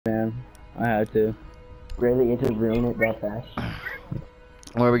I had to. Really, you just ruin it that fast.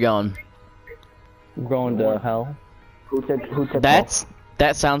 Where are we going? I'm going to hell. Who took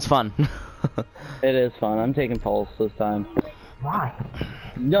That sounds fun. It is fun. I'm taking Pulse this time. Why?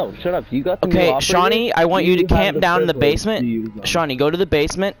 No, shut up. You got the Okay, new operator? Shawnee, I want you to have camp down in the privilege basement. to use them. Shawnee, go to the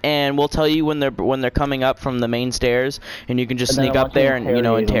basement, and we'll tell you when they're coming up from the main stairs, and you can just And then sneak I up want to there and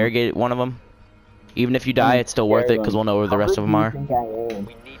interrogate interrogate one of them. Even if you die, it's still worth it because we'll know where the rest of them are.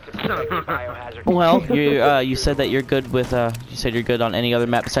 Well, you said that you're good with you said you're good on any other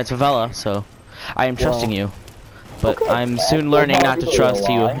map besides Favela, so I am trusting you. But I'm soon learning not to trust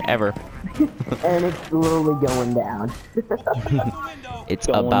you ever. And it's slowly going down. It's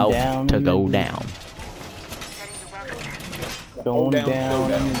Going about down. to go down. Going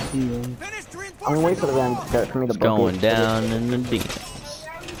down. I'm gonna wait for the round to start for me to It's book going it. down in the DMs.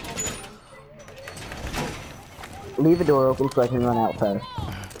 Leave the door open so I can run out first.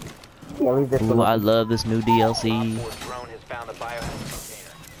 Yeah, leave this Ooh, one I open. love this new DLC.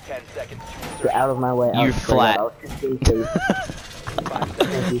 Get out of my way. You're flat. I was just being safe.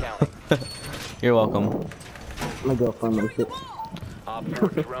 You're welcome. My girlfriend likes it.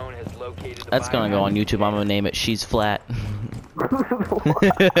 That's gonna go on YouTube. I'm gonna name it She's Flat.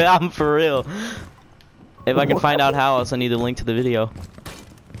 I'm for real. If I can find out how, I'll send you the link to the video.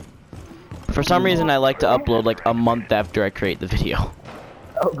 For some reason, I like to upload like a month after I create the video.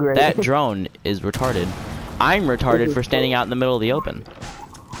 Oh, great. That drone is retarded. I'm retarded for standing out in the middle of the open.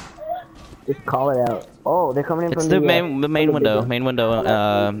 Just call it out. Oh, they're coming in It's from the the main window,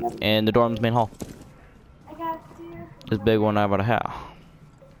 in the dorm's main hall. This big one over the house.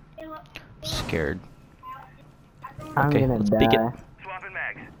 Scared. I'm Okay, gonna let's die. peek it.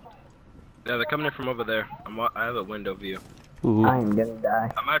 Yeah, they're coming in from over there. I have a window view. Ooh. I'm gonna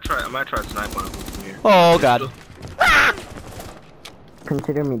die. I might try to snipe one of them from here. Oh god.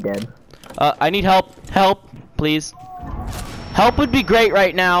 Consider me dead. I need help. Help, please. Help would be great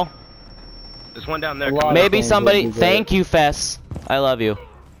right now. There's one down there. A lot coming of Maybe things somebody. would be Thank you, Fess. I love you.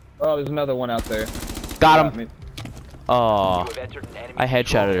 Oh, there's another one out there. Got him. Me. Oh, I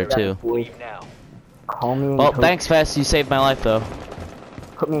headshotted her too. Call me and Well, coach. thanks, Fess. You saved my life though.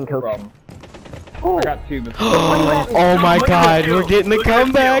 Put me in coach. Problem. I got two. But Oh my god, we're getting the Look at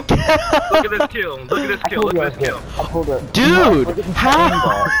this comeback. Look at this kill. Look at this kill. Look at this kill. I pulled up. Dude,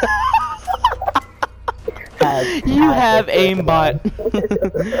 how? You have aimbot.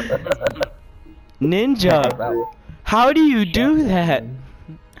 Ninja. How do you do that?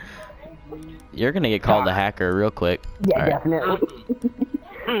 You're gonna get called a hacker real quick. Yeah, Alright. definitely.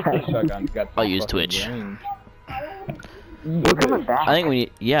 shotgun's got I'll some use fucking Twitch. range. We're coming back. I think we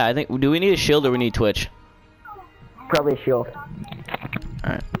need. Yeah, I think. Do we need a shield or we need Twitch? Probably a shield.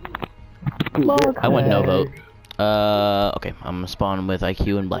 Alright. Dude, I went no vote. Okay. I'm gonna spawn with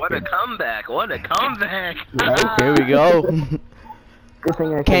IQ and What a Blackbeard. comeback. What a comeback. Here we go. Good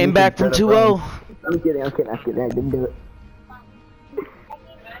thing I Came back from 2-0. I'm kidding. I didn't do it.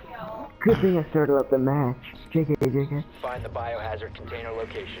 Good thing I started up the match. JK. Find the biohazard container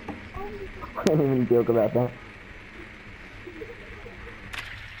location. I can't even joke about that.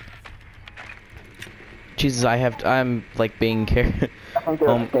 Jesus, I'm like being careful. I think they're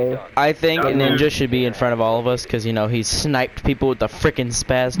upstairs. I think Ninja should be in front of all of us because you know he sniped people with the frickin'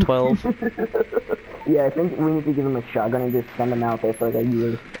 Spaz 12. Yeah, I think we need to give him a shotgun and just send him out there for like a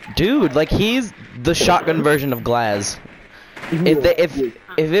year. Dude, like he's the shotgun version of Glaz.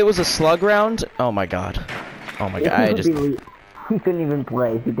 If it was a slug round, oh my god, I just He couldn't even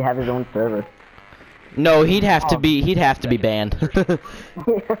play. He'd have his own server. no, he'd have to be banned.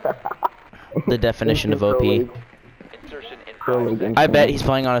 The definition of OP. Insertion in progress. I bet he's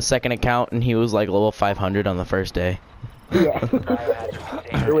playing on a second account and he was like level 500 on the first day. Yeah. Biohazard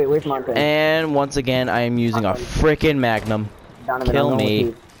container. Wait, where's Montana? And once again, I am using a frickin' Magnum. Donovan, Kill I'm going me.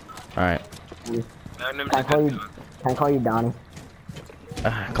 with All right, you. Can I call you Donnie?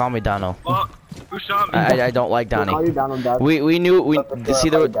 call me Dono. Oh, who shot me? I don't like I'll call Donnie. you Donald Duck. We see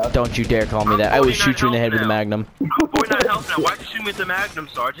the. Don't you dare call me that. I would shoot you in the head with a Magnum. I'm 49 health now. Why'd you shoot me with the Magnum,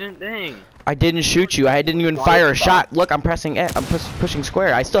 Sergeant? Dang. I didn't shoot you. I didn't even fire a shot. Look, I'm pressing. I'm pushing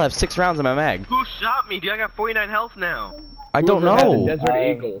square. I still have 6 rounds in my mag. Who shot me, dude? I got 49 health now. I don't The know. Desert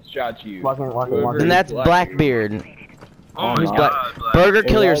Eagle shot you. Walking. Then that's Blackbeard. Oh Who's my Black? god. Black. Burger,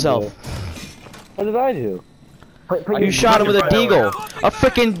 kill What did I yourself. What did I do? Put You your- shot him with a deagle. A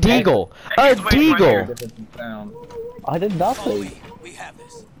frickin' deagle. A deagle. Different sound. I did nothing.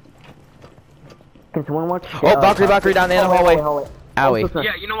 Can someone watch? Oh, Valkyrie down the end of the hallway. Owie.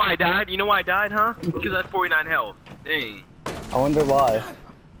 Yeah, you know why I died? You know why I died, huh? Because I had 49 health. Dang. I wonder why.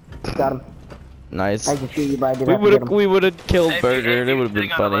 Got him. Nice. I can shoot you, but I did have to get him. We would have killed Hey, Burger. hey, and it would have been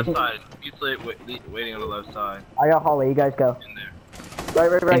sitting on the funny. left side. He's waiting on the left side. I got hallway, you guys go. In there.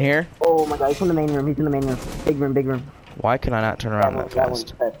 Right. In here? Oh my god, he's in the main room, he's in the main room. Big room. Why can I not turn around that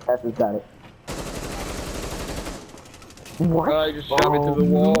fast? Fast has got it. What? Oh, he just shot me through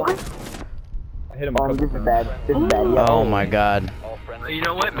the wall. What? I hit him a couple This is times. bad. This is bad, yeah. Oh my god. All friendly. You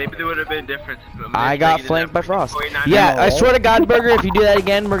know what? Maybe there would have been a difference. If I got flanked by Frost. 49 Yeah, I health. swear to God, Burger, if you do that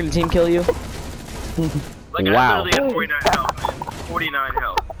again, we're gonna team kill you. Like, Wow. I literally had 49 health, man. 49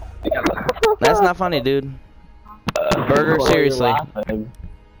 health. That's not funny, dude. Burger, Why are you seriously. laughing?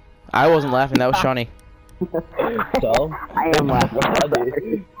 I wasn't laughing, that was Shawnee. So? I am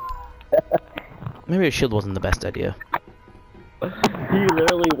laughing. Maybe a shield wasn't the best idea. He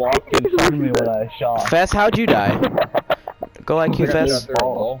literally walked in front of me when I shot. Fess, how'd you die? Go like you, I got Fess. through a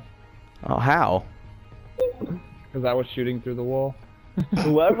wall. Oh, how? Because I was shooting through the wall.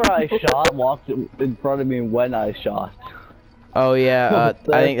 Whoever I shot walked in front of me when I shot. Oh yeah, It's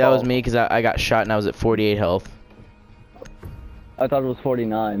their I think that was fault. me because I got shot and I was at 48 health. I thought it was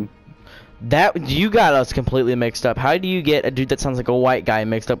 49. That you got us completely mixed up. How do you get a dude that sounds like a white guy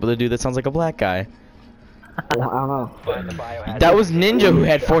mixed up with a dude that sounds like a black guy? I don't know. Find the biohazard. That was Ninja who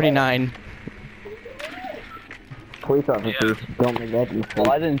had 49. Police officers don't make that mistake.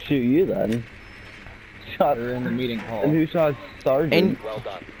 Well, I didn't shoot you then. Shot We're in the meeting hall. And who shot Sergeant? And Well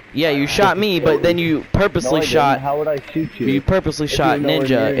done. yeah, you shot me, but then you No, purposely I didn't. shot. How would I shoot you? You purposely If shot you're nowhere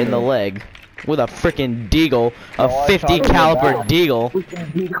Ninja near in the me. leg with a freaking deagle, a No, I 50 shot him in the caliber back. deagle.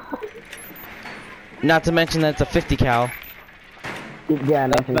 Not to mention that it's a 50 cal. Yeah,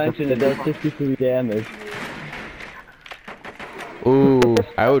 Not to mention it does 63 damage. Ooh,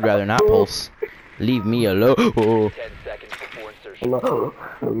 I would rather not pulse. Leave me alone. Oh. 10 seconds before insertion.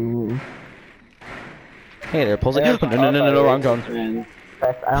 Hello. Hey there, pulse. Yeah, No, wrong gun. Man.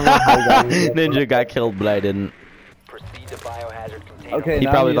 I don't know how you got me. Ninja got killed, but I didn't. Proceed to biohazard container. Okay, He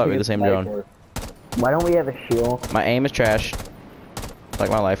now probably I'm thought we using were the a same sniper. Why don't we have a shield? My aim is trash. Like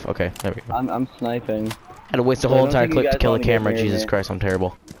my life. Okay, there we go. I'm sniping. Had to waste a So I whole don't entire think you clip to guys kill a wanna get camera. near Jesus me. Christ, I'm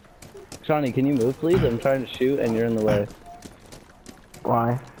terrible. Johnny, can you move, please? I'm trying to shoot and you're in the way.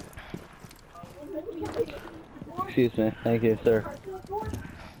 Why? Excuse me. Thank you, sir.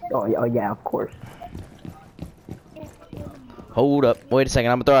 Oh yeah, of course. Hold up. Wait a second.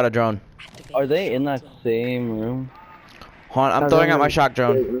 I'm gonna throw out a drone. Are they in that same room? Hold on. I'm throwing out my shock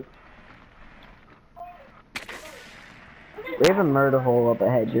drone. We have a murder hole up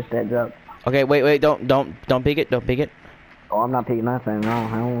ahead, just heads up. Okay, wait. Don't peek it. Don't peek it. Oh, I'm not peeking that thing. No,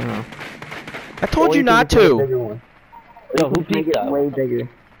 I don't know. I told Or you can not just make a to. bigger one. Yo, Or who just make peeked it that? way bigger.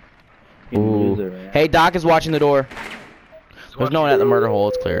 You Ooh. loser, man. Hey, Doc is watching the door. There's no one at the murder hole.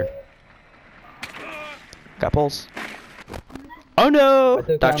 It's clear. Got pulse. Oh no! I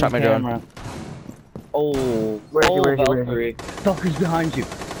took Doc down shot the my drone. camera. Oh, Where is he, oh, where is he, where is he? Valkyrie. Valkyrie's behind you.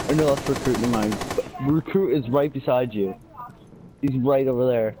 Oh no, that's Recruit, never mind. Recruit is right beside you. He's right over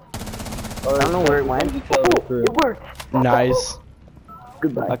there. I don't know where it went. Kill Oh, Recruit. it worked. Nice.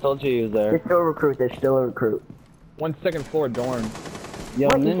 Goodbye. I told you he was There's there. still a recruit. There's still a recruit. 1 second floor dorm. Yo,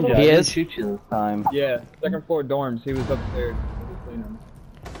 What? Ninja, He I didn't is? shoot you this time. Yeah, second floor dorms. He was upstairs. Cleaning.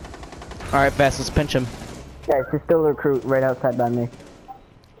 Alright, Fast, let's pinch him. Guys, there's still a recruit right outside by me.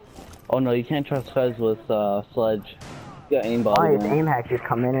 Oh no, you can't trust Fez with Sledge. You got aimbot. Oh, his man. aim hacks just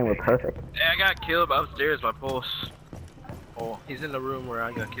come in and we're perfect. Hey, I got killed upstairs by Pulse. Oh, he's in the room where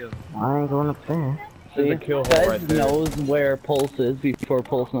I got killed. I ain't going up there. See, There's a kill hole Fez right there. knows where Pulse is before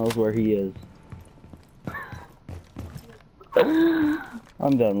Pulse knows where he is.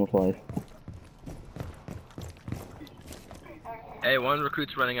 I'm done with life. Hey, one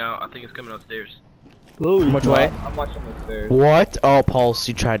recruit's running out. I think it's coming upstairs. Which way? I'm watching the stairs. What? Oh, Pulse,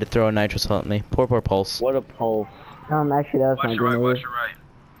 you tried to throw a nitrous at me. Poor Pulse. What a Pulse. Actually, that was Watch my your right, watch grenade. your right.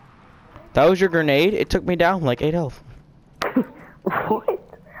 That was your grenade? It took me down like 8 health. What?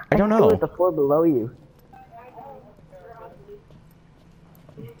 I don't threw know. it the floor below you.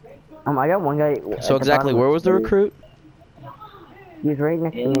 I got one guy. at So the exactly bottom where of was the stairs. recruit? He was right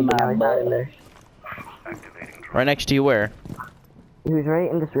next to In me, but now my he's not in butt. there. Right next to you where? He was right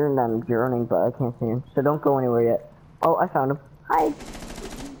in this room that I'm droning, but I can't see him. So don't go anywhere yet. Oh, I found him. Hi.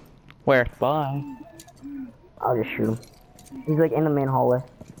 Where? Bye. I'll just shoot him. He's like in the main hallway.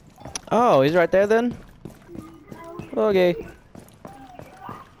 Oh, he's right there then? Okay.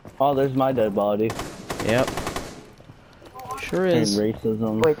 Oh, there's my dead body. Yep. Sure And is.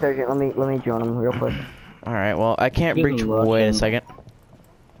 racism. Wait, Sergeant, let me join him real quick. Alright, well, I can't He's breach. in Wait a Russian. second.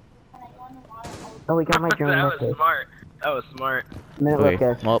 Oh, we got my drone. That Okay. was smart. That was smart. Minute Wait,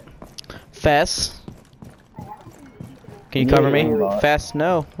 left, guys. well. Fess. Can you cover me? Yeah. Fess,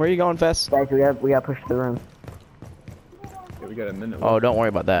 no. Where are you going, Fess? Guys, we gotta push the room. Yeah, we got a minute. Oh, don't worry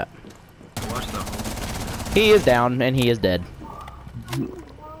about that. Watch though. He is down, and he is dead.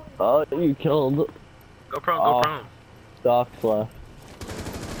 Oh, you killed Go prone, go Oh. prone. Doc's left.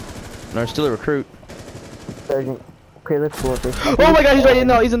 There's still a recruit. Sergeant. Okay, let's go with this. Oh my god, he's right in.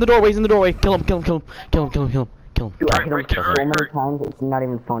 No, he's in the doorway. He's in the doorway. Kill him, kill him, kill him. Kill him, kill him, kill him. Kill him. Dude, I Right, hit him right there, so right, many right. times, it's not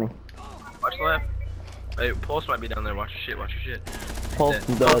even funny. Watch left. Hey, Pulse might be down there. Watch your shit, watch your shit. Pulse is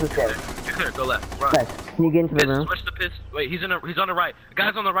Pulse dead. is dead. You're clear, go left. Run. Guys, can you get into the Piss, room? switch the piss. Wait, he's on the right. The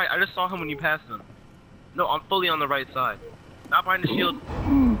guy's on the right. I just saw him when you passed him. No, I'm fully on the right side. Not behind the shield.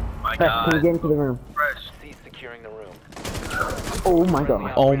 My Guys, god. can you get into the room? Fresh. Cease securing the room. Oh my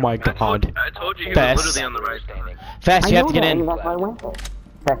god. Oh my I told you he was Fast. literally on the right side. Fast, you have to get that, in. That's why I went there.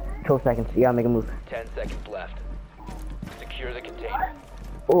 Fast, 12 seconds. You gotta make a move. 10 seconds left. Secure the container.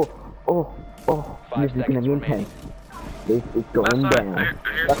 Oh. 5 This is gonna seconds be remaining. intense. This is Left going side. down. Right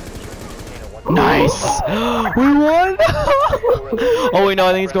here. Container one- Nice! We won! Oh wait, no,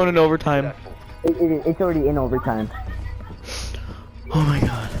 I think it's going in overtime. It's already in overtime. Oh my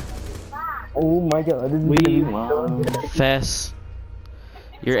god. Oh my god. This is We gonna be won. Fess.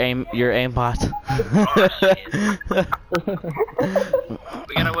 Your aimbot.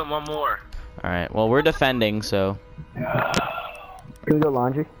 We gotta win one more. Alright, well we're defending, so. Can we go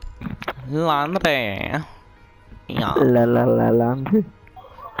laundry? Laundry. Yeah. Laundry.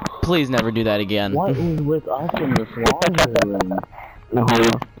 Please never do that again. What is with us in this laundry room? No.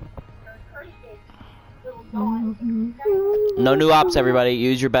 No new ops, everybody.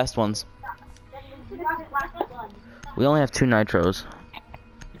 Use your best ones. We only have 2 nitros.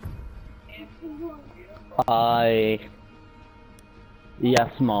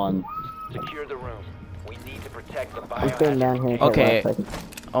 Yes, Mon. Secure the room. We need to protect the I'm staying down biohazard. here. until Okay. last second.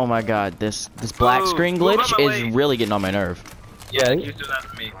 Oh my god, this black Ooh, screen move glitch out my is way. really getting on my nerve. Yeah, you do that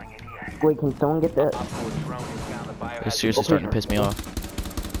to me. Wait, can someone get that? Op 4 drone has found the biohazard. It's seriously starting to piss me off.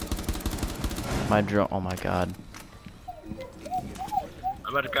 My drone. Oh my god. I'm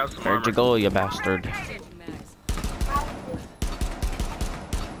about to grab some Where'd armor. you go, you bastard?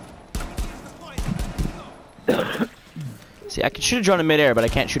 See, I could shoot a drone in midair, but I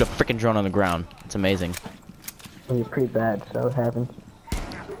can't shoot a freaking drone on the ground. It's amazing. It's pretty bad, so it happens.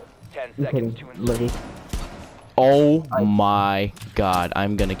 10 I'm seconds kidding. to insertion. Lucky. Oh my god,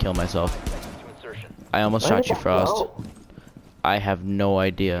 I'm gonna kill myself. To insertion. I almost Where shot did you, that Frost. go? I have no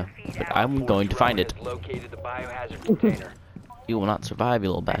idea, but I'm going to find it. Has located the biohazard container. You will not survive, you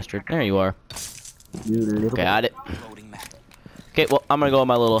little bastard. There you are. You little Got it. Okay, well, I'm gonna go in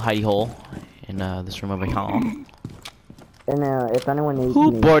my little hidey hole in this room over here. And if anyone needs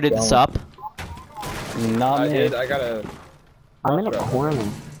Who me, boarded this don't. up? Not I me. did. I got a. I'm in a corner.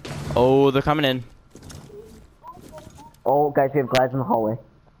 Oh, they're coming in. Oh, guys, we have guys in the hallway.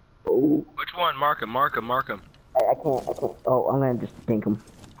 Oh, Which one? Mark him, mark him, mark him. I can't. Oh, I'm gonna just dink him.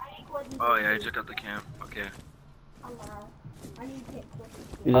 Oh yeah, he took out the cam. Okay.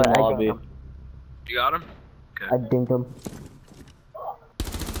 He's in Alright, I lobby. think You got him? I dinked him.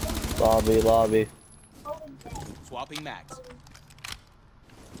 Lobby. Swapping max.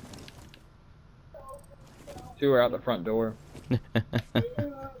 2 are out the front door.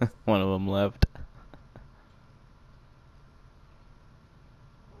 One of them left.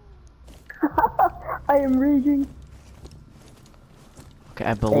 I am raging. Okay,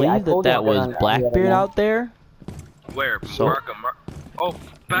 I believe told that you I was got on Blackbeard the other out there. Where? So- Mark him, mark. Oh,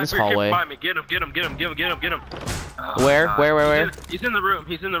 back this here, hallway. behind me. Get him, get him, get him, get him, get him, get him. Oh, Where? God. Where? He's in the room.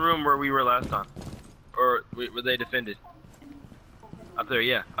 He's in the room where we were last time. Or where they defended. Up there,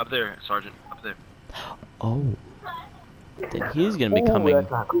 yeah. Up there, Sergeant. Up there. Oh. Then he's gonna be Ooh, coming that's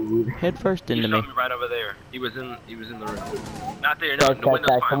not good. head first He into saw me. me right over there. He was in the room. Not there, no, Guys, the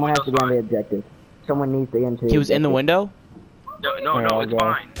window's fine. someone has to Window's be on the fine. objective. Someone needs to get into He was in the objective. window? No, Yeah, it's I'll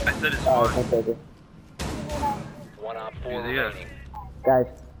fine. I said it's Oh, fine. okay. One op 4 Yeah. remaining. Guys,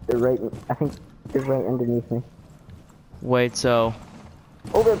 they're right. I think they're right underneath me. Wait, so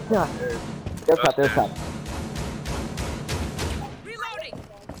Oh, they're top. They're top. They're top.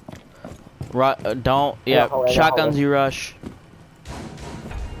 don't yeah, hallway, shotguns hallway. you rush.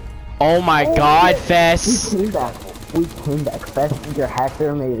 Oh my god, We Fess! came back. We came back. Fast, your hacks are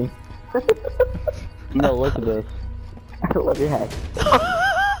amazing. No, look at this. I love your hacks.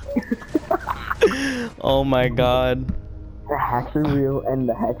 Oh my god. The hacks are real, and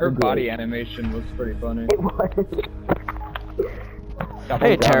the hacks Her are good. body animation was pretty funny. It was.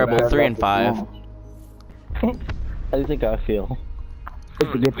 Hey, terrible, 3 and 5. How do you think I feel?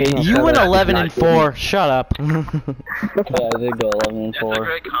 It's a good thing. I You started went out 11 and with 4. Shut up. Yeah, I did go 11 and That's a 4.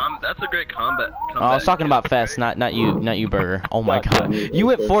 great That's a great combat. Oh, I was talking about Fest, not you, Burger. Oh my God, you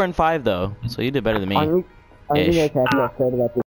went 4 and 5 though, so you did better than me. I need Ish. to catch you. I said about